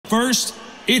first,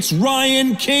 it's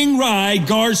Ryan King Rye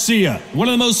Garcia, one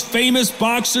of the most famous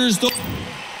boxers.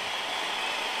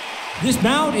 This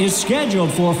bout is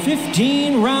scheduled for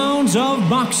 15 rounds of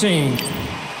boxing.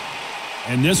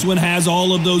 And this one has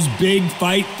all of those big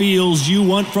fight feels you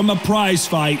want from a prize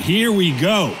fight. Here we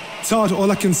go. Todd, all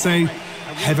I can say,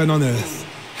 heaven on earth.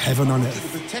 Heaven on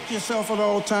earth. Protect yourself at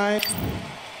all times.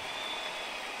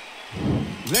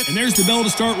 And there's the bell to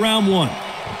start round one.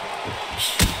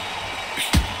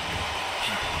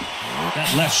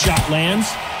 That left shot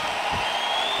lands.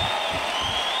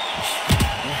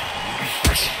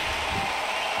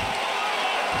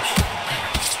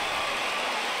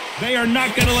 They are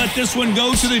not going to let this one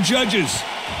go to the judges.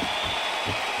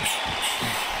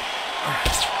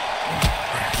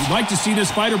 You'd like to see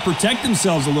this fighter protect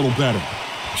themselves a little better.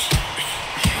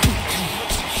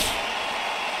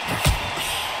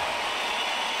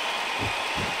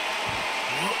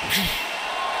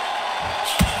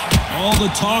 All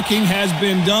the talking has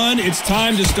been done. It's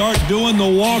time to start doing the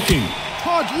walking.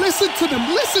 Todd, listen to them.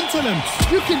 Listen to them.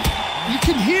 You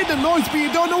can hear the noise, but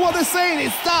you don't know what they're saying.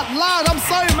 It's that loud. I'm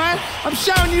sorry, man. I'm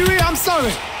shouting you in. I'm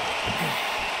sorry.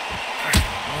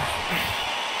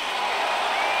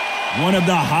 One of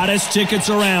the hottest tickets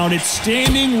around. It's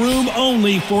standing room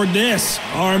only for this,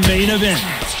 our main event.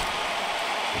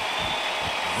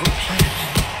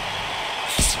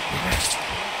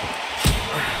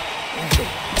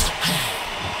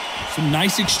 Some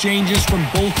nice exchanges from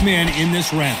both men in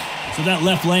this round. So that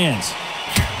left lands.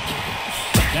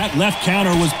 That left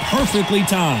counter was perfectly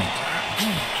timed.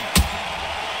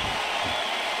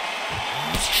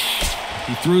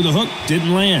 He threw the hook,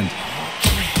 didn't land.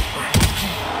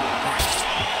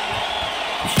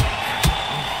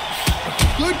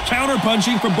 Good counter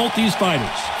punching from both these fighters.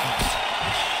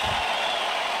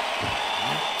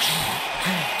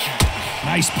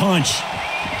 Nice punch.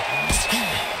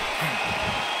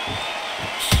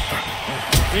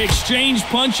 They exchange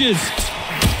punches.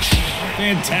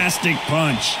 Fantastic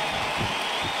punch.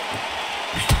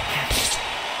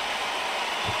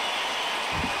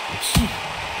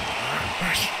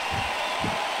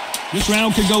 This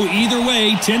round could go either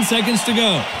way. 10 seconds to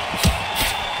go.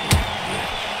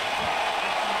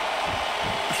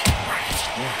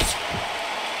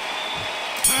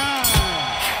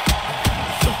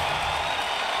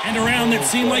 And a round that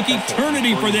seemed like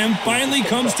eternity for them finally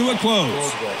comes to a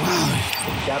close.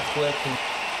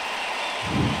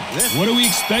 What do we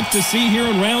expect to see here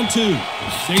in round two?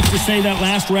 Safe to say that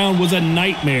last round was a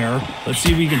nightmare. Let's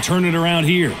see if we can turn it around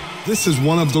here. This is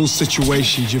one of those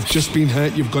situations. You've just been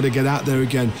hurt. You've got to get out there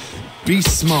again. Be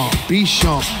smart. Be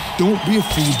sharp. Don't be a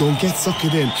fool. Don't get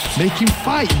suckered in. Make him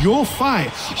fight your fight.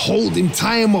 Hold him.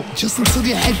 Tie him up just until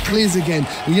your head clears again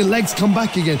and your legs come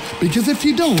back again. Because if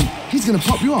you don't, he's going to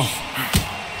pop you off.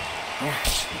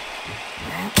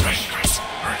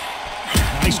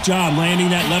 Nice job landing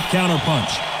that left counter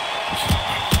punch.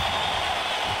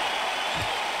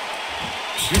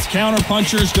 This counter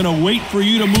puncher is going to wait for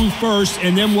you to move first,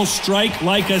 and then will strike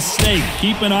like a snake.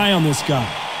 Keep an eye on this guy.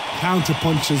 Counter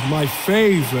puncher's my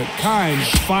favorite kind of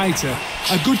fighter.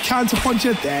 A good counter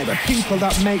puncher, they're the people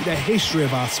that make the history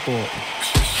of our sport.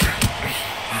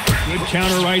 Good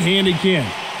counter right hand again.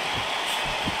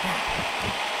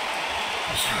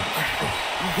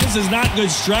 This is not good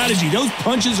strategy. Those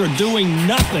punches are doing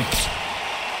nothing.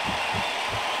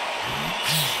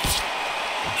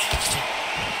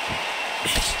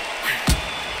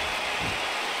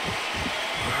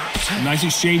 Nice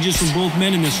exchanges from both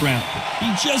men in this round. He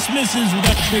just misses with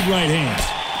that big right hand.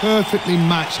 Perfectly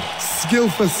matched, skill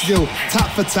for skill, tap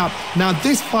for tap. Now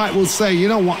this fight will say, you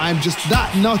know what, I'm just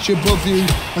that notch above you,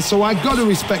 and so I got to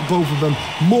respect both of them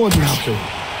more than happy.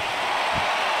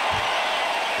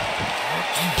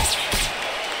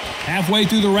 Halfway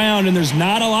through the round, and there's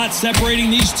not a lot separating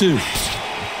these two.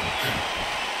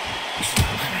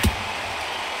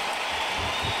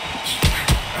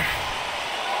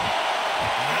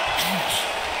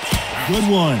 Good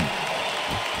one.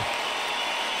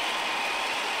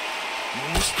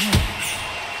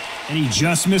 And he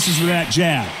just misses with that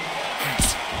jab.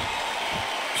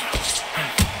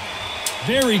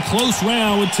 Very close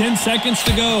round with 10 seconds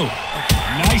to go.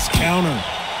 Nice counter.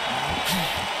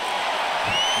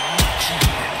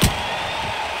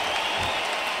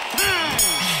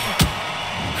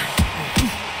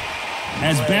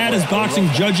 As bad as boxing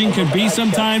judging can be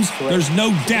sometimes, there's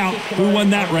no doubt who won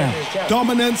that round.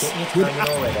 Dominance without...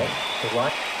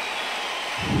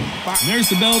 And there's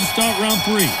the bell to start round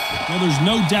three. Well, there's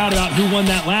no doubt about who won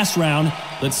that last round.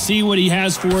 Let's see what he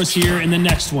has for us here in the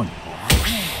next one.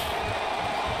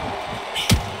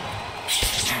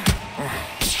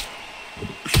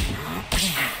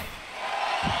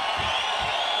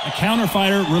 A counter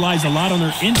fighter relies a lot on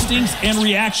their instincts and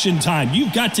reaction time.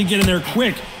 You've got to get in there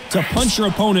quick to punch your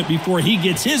opponent before he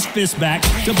gets his fist back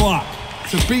to block.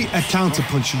 To beat a counter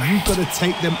puncher, you've got to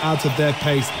take them out of their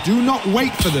pace. Do not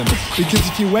wait for them, because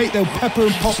if you wait, they'll pepper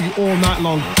and pop you all night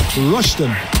long. Rush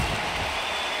them.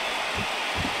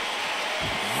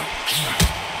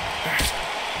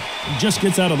 He just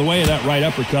gets out of the way of that right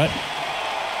uppercut.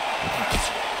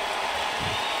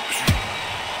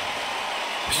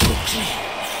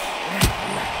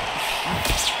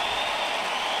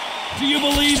 Do you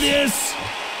believe this?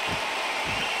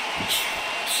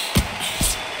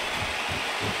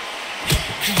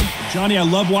 Johnny, I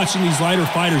love watching these lighter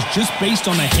fighters just based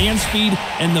on the hand speed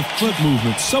and the foot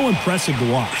movement. So impressive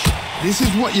to watch. This is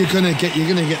what you're going to get. You're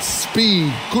going to get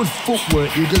speed, good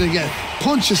footwork. You're going to get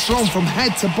punches thrown from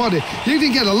head to body. You're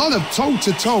going to get a lot of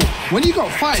toe-to-toe. When you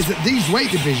got fighters at these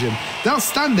weight division, they'll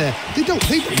stand there. They don't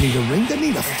need a ring. They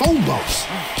need a phone box.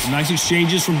 Nice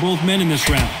exchanges from both men in this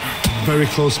round. Very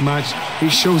close match. It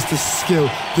shows the skill,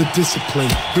 the discipline,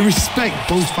 the respect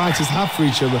both fighters have for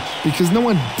each other, because no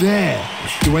one dare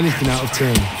do anything out of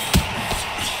turn.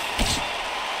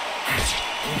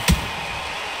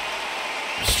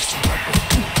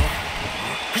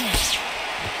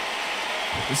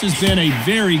 This has been a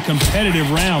very competitive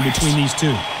round between these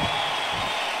two.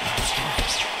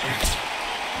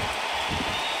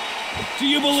 Do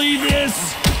you believe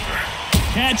this?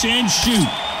 Catch and shoot.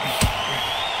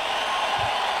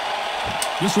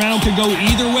 This round could go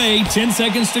either way. 10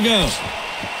 seconds to go.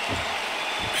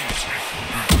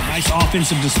 Nice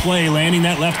offensive display, landing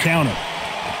that left counter.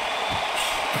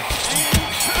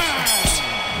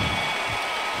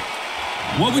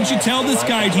 What would you tell this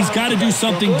guy? He's got to do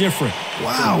something different.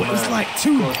 Wow, it was like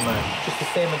two.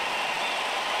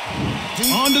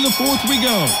 On to the fourth we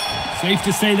go. Safe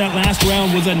to say that last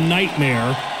round was a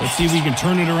nightmare. Let's see if we can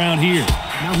turn it around here.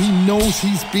 Now he knows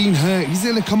he's been hurt. He's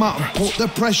going to come out and put the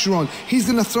pressure on. He's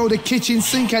going to throw the kitchen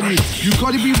sink at you. You've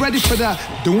got to be ready for that.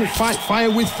 Don't fight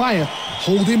fire with fire.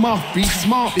 Hold him off. Be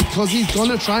smart, because he's going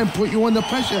to try and put you under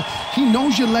pressure. He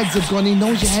knows your legs are gone. He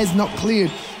knows your head's not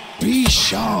cleared. Be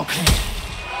sharp.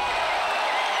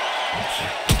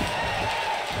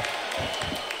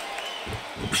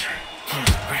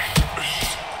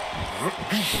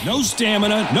 No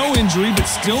stamina, no injury, but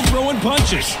still throwing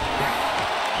punches.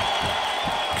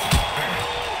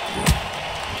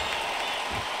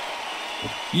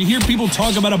 You hear people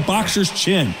talk about a boxer's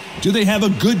chin. Do they have a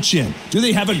good chin? Do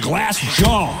they have a glass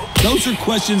jaw? Those are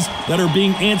questions that are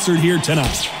being answered here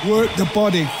tonight. Work the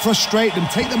body, frustrate them,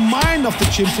 take the mind off the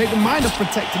chin, take the mind off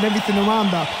protecting everything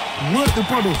around that. Work the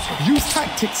body, use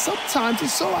tactics. Sometimes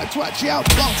it's all right to actually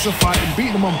outbox a fight and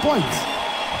beat them on points.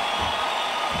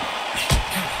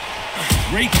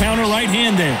 Great counter right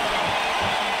hand there.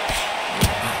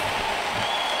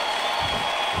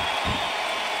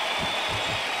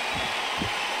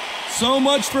 So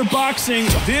much for boxing.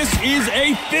 This is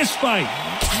a fist fight.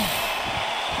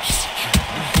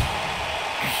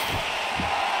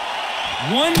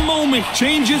 One moment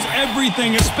changes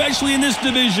everything, especially in this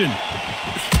division.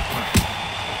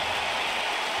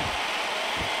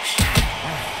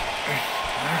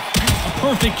 A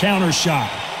perfect counter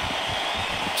shot.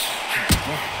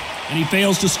 And he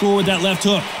fails to score with that left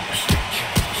hook.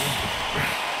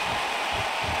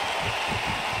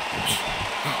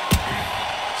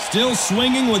 Still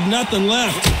swinging with nothing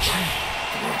left.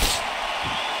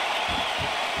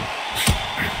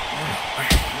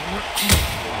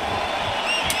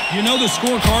 You know the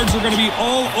scorecards are going to be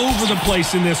all over the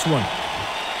place in this one.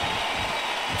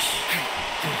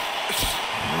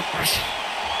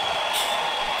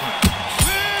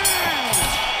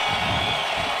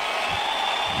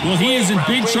 Well, he is in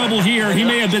big trouble here. He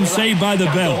may have been saved by the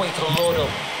bell.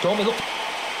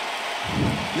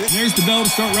 There's the bell to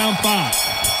start round 5.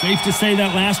 Safe to say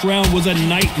that last round was a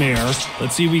nightmare.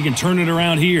 Let's see if we can turn it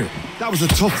around here. That was a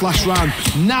tough last round.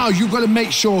 Now you've got to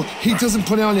make sure he doesn't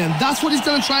put it on him. That's what he's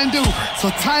going to try and do. So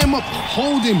tie him up,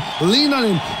 hold him, lean on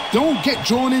him. Don't get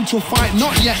drawn into a fight.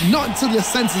 Not yet. Not until your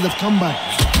senses have come back.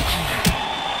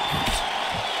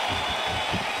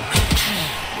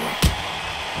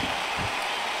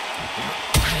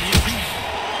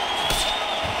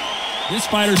 This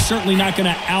fighter's certainly not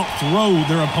going to out-throw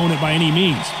their opponent by any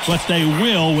means, but they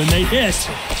will, when they hit,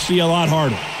 be a lot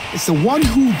harder. It's the one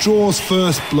who draws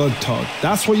first blood, Todd.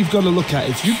 That's what you've got to look at.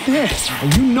 If you hit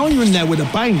and you know you're in there with a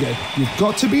banger, you've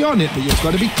got to be on it, but you've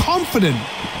got to be confident.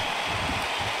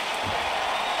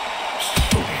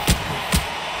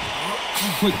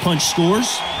 Quick punch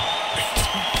scores.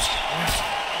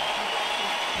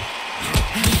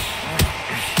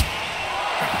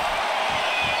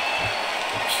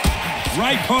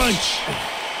 Right punch.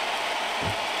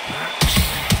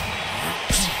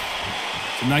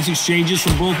 Some nice exchanges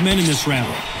from both men in this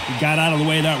round. He got out of the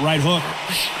way of that right hook.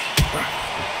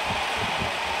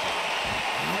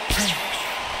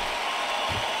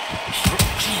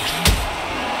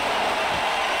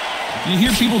 You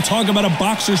hear people talk about a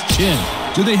boxer's chin.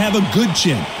 Do they have a good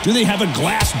chin? Do they have a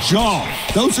glass jaw?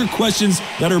 Those are questions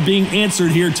that are being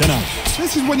answered here tonight.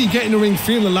 This is when you get in the ring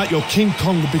feeling like you're King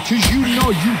Kong, because you know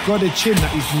you've got a chin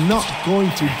that is not going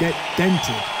to get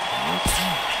dented.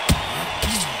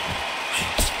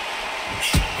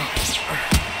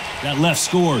 That left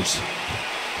scores.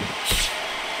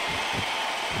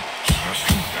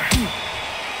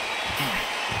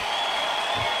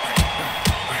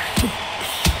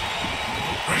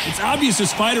 It's obvious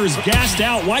this fighter is gassed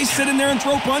out. Why sit in there and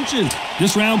throw punches?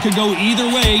 This round could go either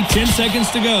way. 10 seconds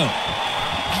to go.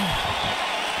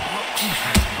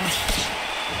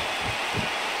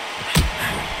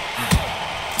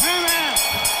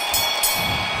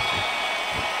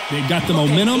 They've got the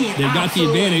momentum. They've got the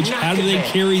advantage. How do they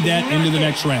carry that into the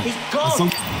next round?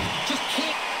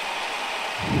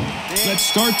 Let's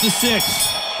start the sixth.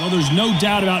 Well, there's no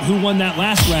doubt about who won that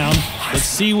last round. Let's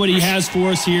see what he has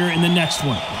for us here in the next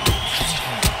one.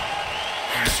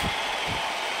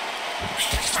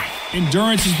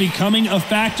 Endurance is becoming a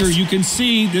factor. You can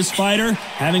see this fighter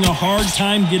having a hard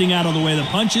time getting out of the way of the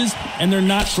punches, and they're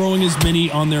not throwing as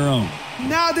many on their own.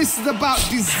 Now this is about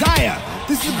desire.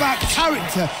 This is about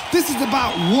character. This is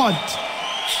about want.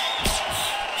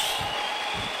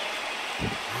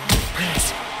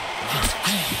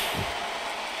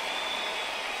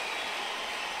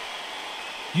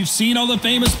 You've seen all the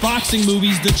famous boxing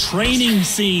movies, the training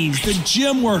scenes, the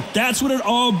gym work. That's what it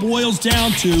all boils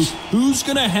down to. Who's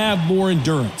going to have more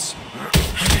endurance?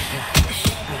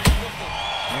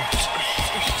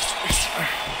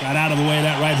 Got out of the way of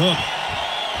that right hook.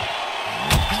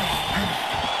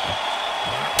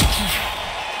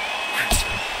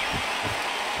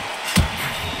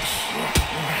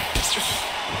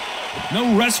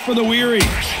 No rest for the weary.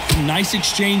 Nice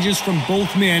exchanges from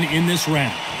both men in this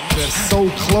round. They're so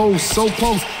close, so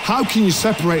close. How can you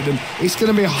separate them? It's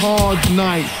going to be a hard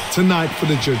night tonight for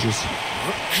the judges.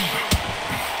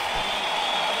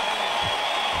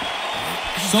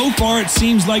 So far, it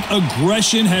seems like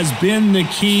aggression has been the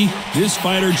key. This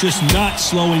fighter just not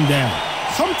slowing down.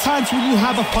 Sometimes when you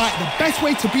have a fight, the best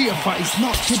way to beat a fight is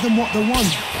not give them what they want,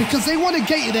 because they want to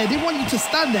get you there. They want you to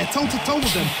stand there toe-to-toe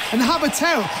with them and have a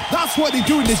tail. That's what they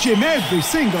do in the gym every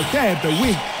single day of the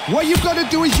week. What you've got to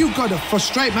do is you've got to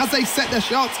frustrate them as they set their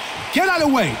shots. Get out of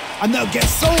the way, and they'll get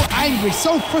so angry,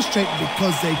 so frustrated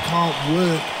because they can't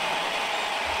work.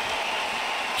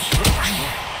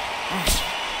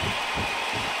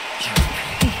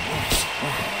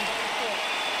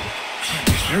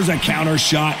 There's a counter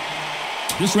shot.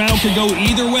 This round could go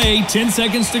either way. 10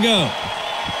 seconds to go.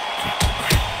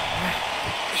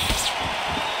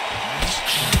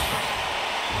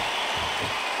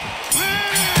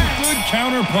 Good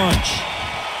counter punch.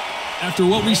 After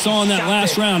what we saw in that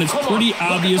last round, it's pretty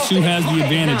obvious who has the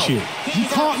advantage here. You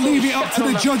can't leave it up to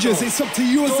the judges. It's up to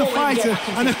you as the fighter,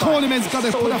 and the cornerman's got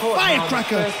to put a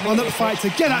firecracker on that fight to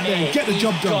get out there and get the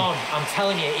job done. I'm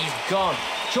telling you, he's gone.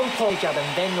 Jump on, jab,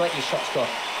 and then let your shots go.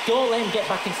 Don't let him get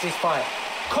back into this fight.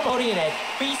 Come on in, Ed.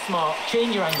 Be smart.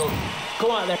 Change your angle.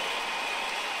 Go out there.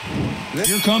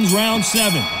 Here comes round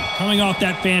 7. Coming off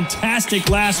that fantastic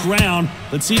last round.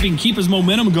 Let's see if he can keep his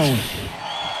momentum going.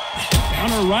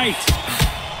 Counter right.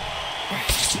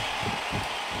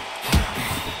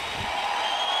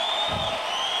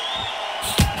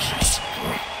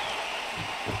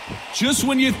 Just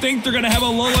when you think they're going to have a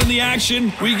lull in the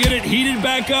action, we get it heated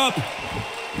back up.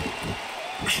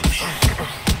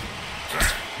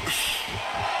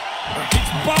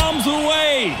 Bombs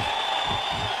away.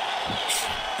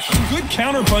 Good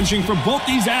counterpunching for both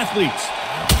these athletes.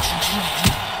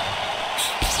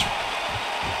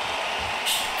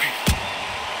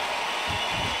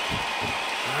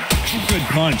 Good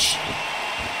punch.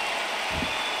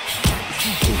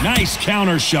 Nice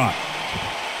counter shot.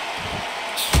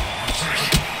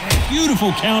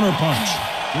 Beautiful counter punch.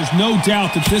 There's no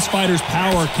doubt that this fighter's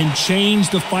power can change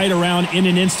the fight around in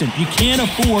an instant. You can't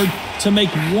afford to make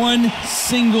one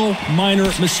single minor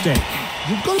mistake.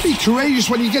 You've got to be courageous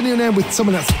when you get in there with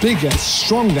someone that's bigger,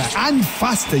 stronger, and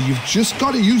faster. You've just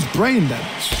got to use brain then.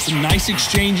 Some nice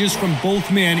exchanges from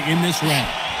both men in this round.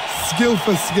 Skill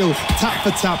for skill, tap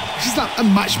for tap. Just like a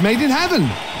match made in heaven.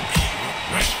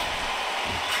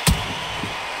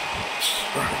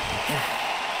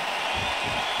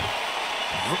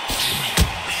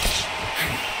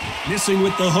 Missing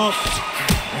with the hook.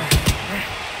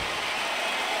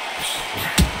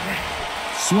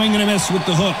 Swing and a miss with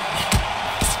the hook.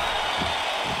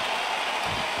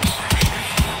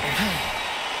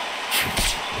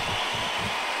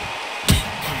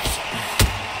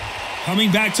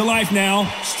 Coming back to life now,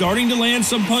 starting to land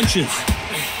some punches.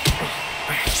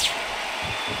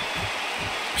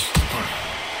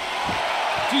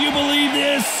 Do you believe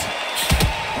this?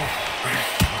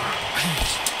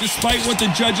 Despite what the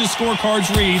judges'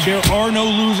 scorecards read, there are no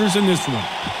losers in this one.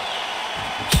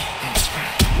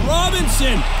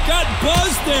 Robinson got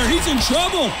buzzed there. He's in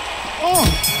trouble. Oh,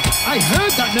 I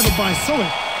heard that, never by saw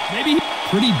it. Maybe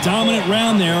pretty dominant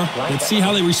round there. Let's see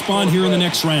how they respond here in the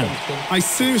next round. I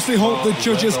seriously hope the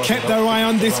judges kept their eye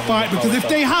on this fight, because if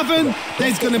they haven't,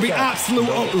 there's going to be absolute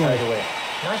uproar.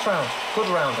 Nice round. Good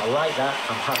round. I like that.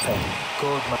 I'm happy.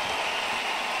 Good man.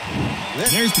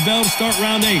 There's the bell to start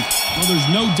round 8. Well, there's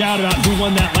no doubt about who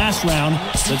won that last round.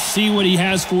 Let's see what he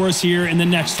has for us here in the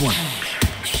next one.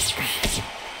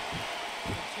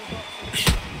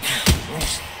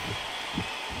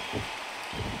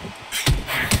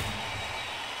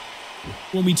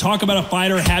 When we talk about a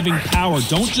fighter having power,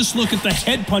 don't just look at the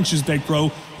head punches they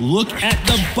throw. Look at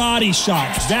the body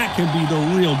shots. That can be the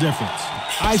real difference.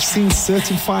 I've seen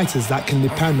certain fighters that can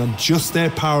depend on just their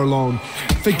power alone.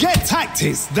 Forget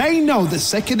tactics. They know the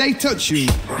second they touch you,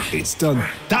 it's done.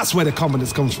 That's where the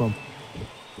confidence comes from.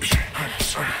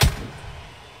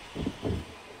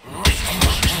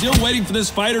 Still waiting for this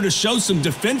fighter to show some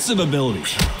defensive ability.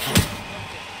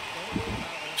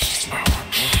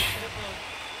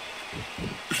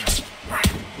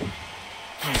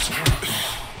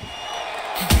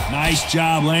 Nice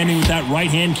job landing with that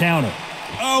right-hand counter.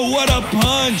 Oh, what a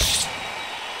punch!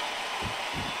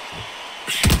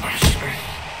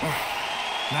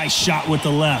 Nice shot with the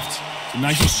left. Some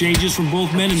nice exchanges from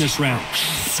both men in this round.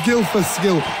 Skill for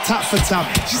skill, tap for tap.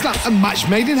 She's like a match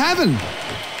made in heaven.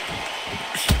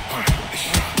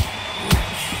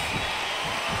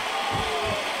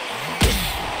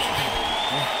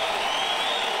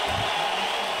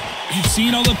 You've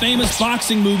seen all the famous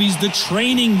boxing movies, the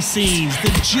training scenes, the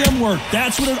gym work.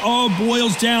 That's what it all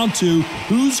boils down to.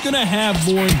 Who's going to have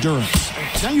more endurance?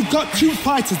 Now you've got two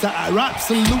fighters that are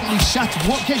absolutely shattered.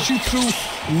 What gets you through?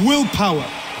 Willpower.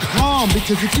 Calm,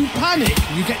 because if you panic,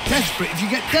 you get desperate. If you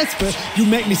get desperate, you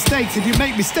make mistakes. If you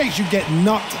make mistakes, you get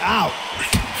knocked out.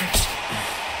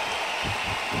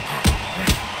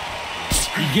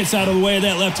 He gets out of the way of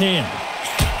that left hand.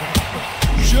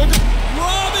 Sugar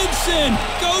Robinson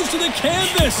goes to the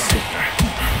canvas.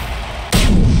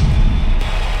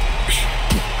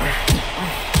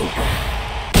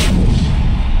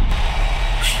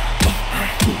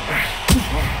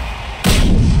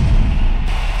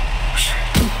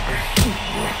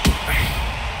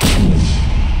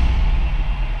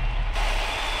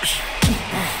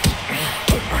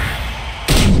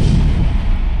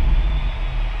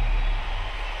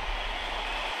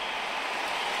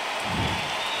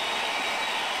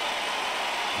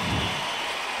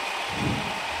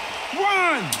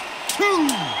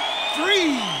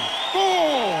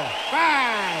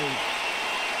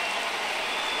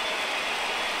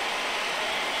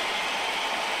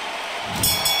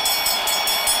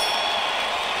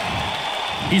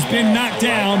 He's been knocked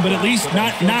down, but at least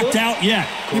not knocked out yet.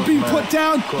 You've been put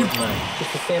down.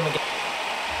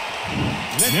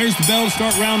 There's the bell to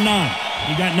start round 9.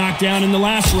 He got knocked down in the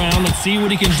last round. Let's see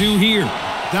what he can do here.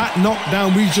 That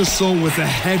knockdown we just saw was a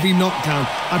heavy knockdown.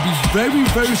 I'd be very,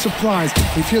 very surprised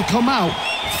if he'll come out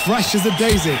fresh as a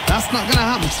daisy. That's not going to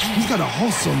happen. He's got to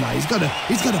hustle now. He's got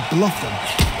to bluff them.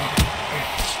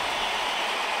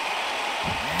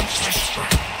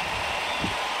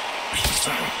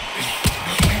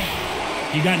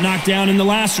 He got knocked down in the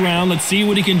last round. Let's see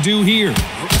what he can do here.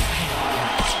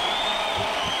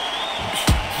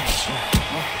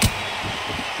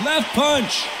 Left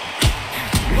punch.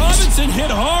 Robinson hit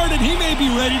hard, and he may be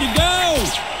ready to go.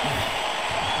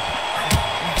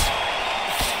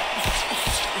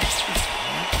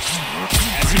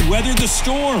 As he weathered the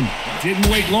storm, didn't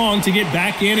wait long to get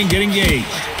back in and get engaged.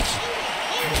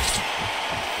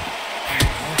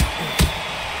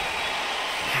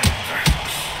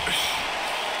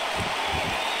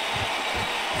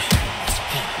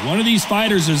 One of these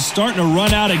fighters is starting to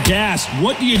run out of gas.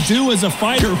 What do you do as a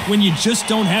fighter when you just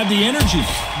don't have the energy?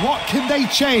 What can they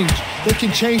change? They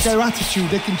can change their attitude.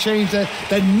 They can change their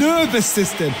nervous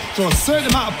system. So a certain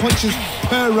amount of punches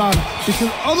per round. Because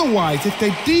otherwise, if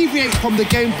they deviate from the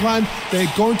game plan, they're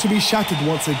going to be shattered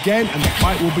once again and the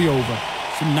fight will be over.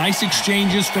 Some nice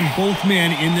exchanges from both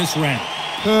men in this round.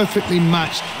 Perfectly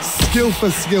matched, skill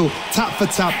for skill, tap for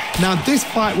tap. Now this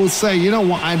fight will say, you know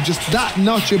what, I'm just that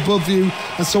notch above you,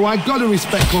 and so I've got to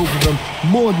respect both of them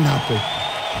more than happy.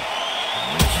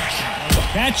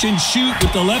 Catch and shoot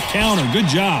with the left counter. Good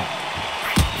job.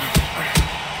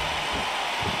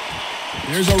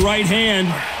 There's a right hand.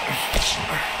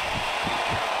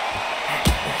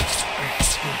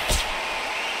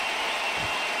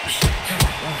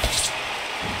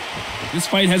 This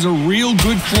fight has a real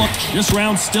good flow. This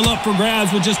round's still up for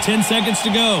grabs with just 10 seconds to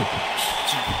go.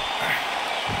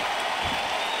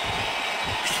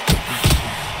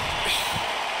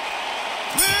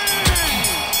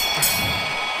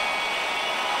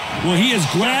 Well, he is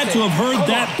glad to have heard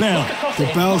that bell.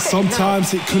 The bell,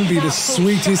 sometimes it can be the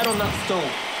sweetest. And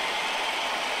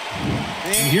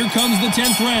here comes the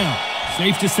 10th round.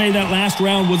 Safe to say that last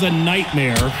round was a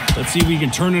nightmare. Let's see if we can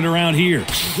turn it around here.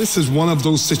 This is one of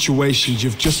those situations.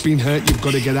 You've just been hurt. You've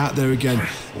got to get out there again.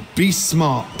 Be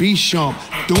smart. Be sharp.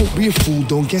 Don't be a fool.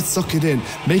 Don't get suckered in.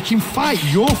 Make him fight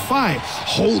your fight.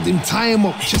 Hold him. Tie him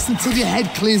up just until your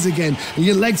head clears again and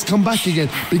your legs come back again.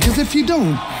 Because if you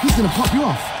don't, he's going to pop you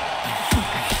off.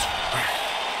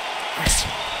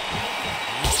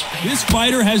 This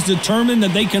fighter has determined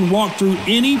that they can walk through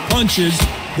any punches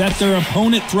that their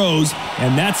opponent throws,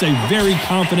 and that's a very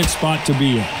confident spot to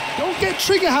be in. Don't get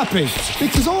trigger happy,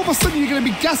 because all of a sudden you're going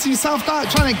to be gassing yourself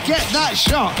out trying to get that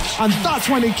shot, and that's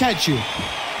when they catch you.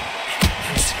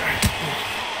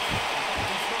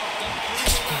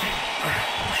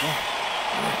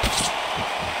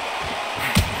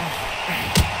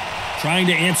 Trying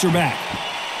to answer back.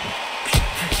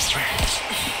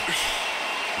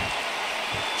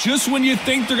 Just when you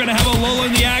think they're going to have a lull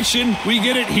in the action, we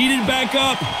get it heated back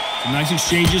up. Some nice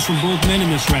exchanges from both men in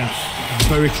this round.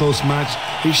 Very close match.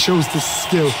 It shows the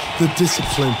skill, the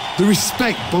discipline, the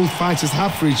respect both fighters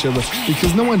have for each other,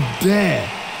 because no one dare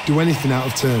do anything out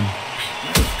of turn.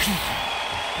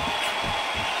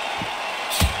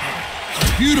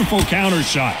 Beautiful counter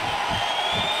shot.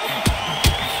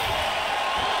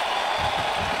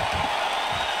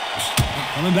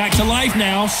 Coming back to life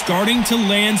now, starting to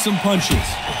land some punches.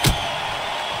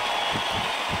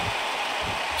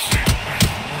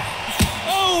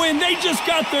 Oh, and they just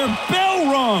got their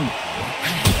bell rung.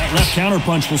 That left counter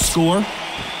punch will score.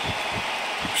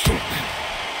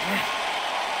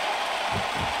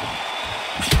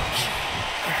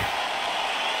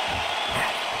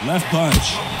 Left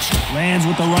punch. Lands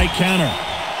with the right counter.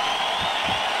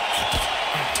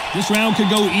 This round could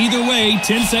go either way.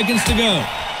 10 seconds to go.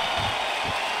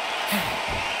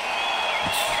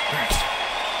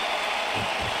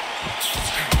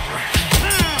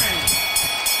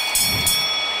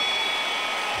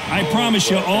 I promise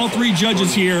you, all three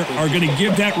judges here are going to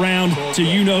give that round to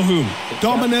you-know-who.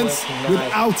 Dominance,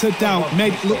 without a doubt,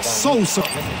 made it look so.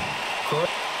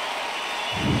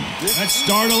 That's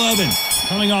start 11.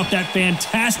 Coming off that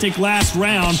fantastic last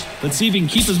round. Let's see if he can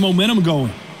keep his momentum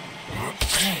going.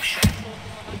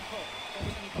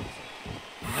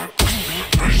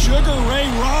 Sugar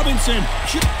Ray Robinson.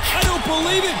 I don't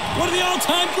believe it. One of the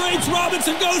all-time greats.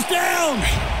 Robinson goes down.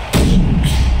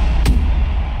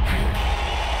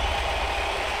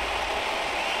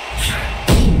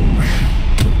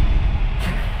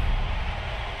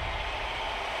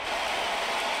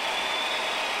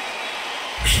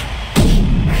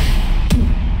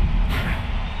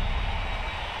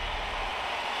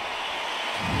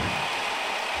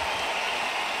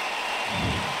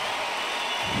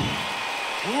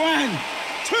 One,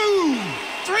 two,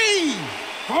 three,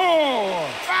 4,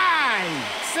 5,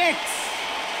 6.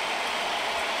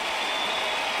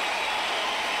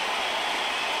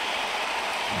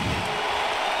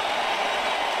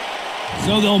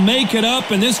 So they'll make it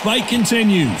up, and this fight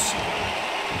continues.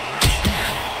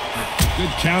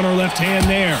 Good counter left hand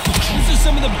there. This is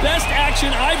some of the best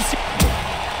action I've seen.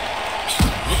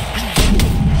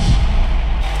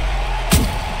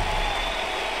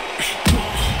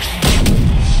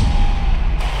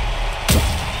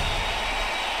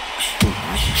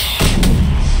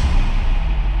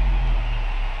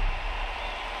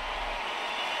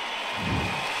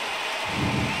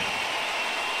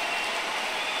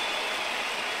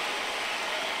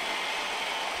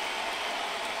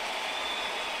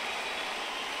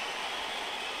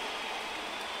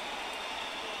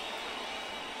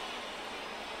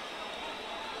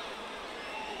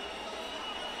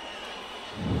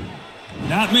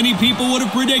 Not many people would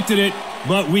have predicted it,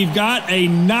 but we've got a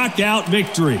knockout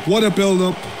victory. What a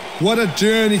build-up. What a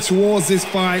journey towards this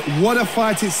fight. What a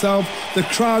fight itself. The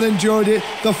crowd enjoyed it.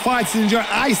 The fighters enjoyed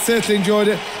it. I certainly enjoyed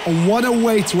it. And what a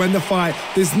way to end the fight.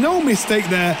 There's no mistake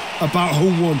there about who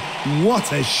won. What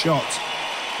a shot.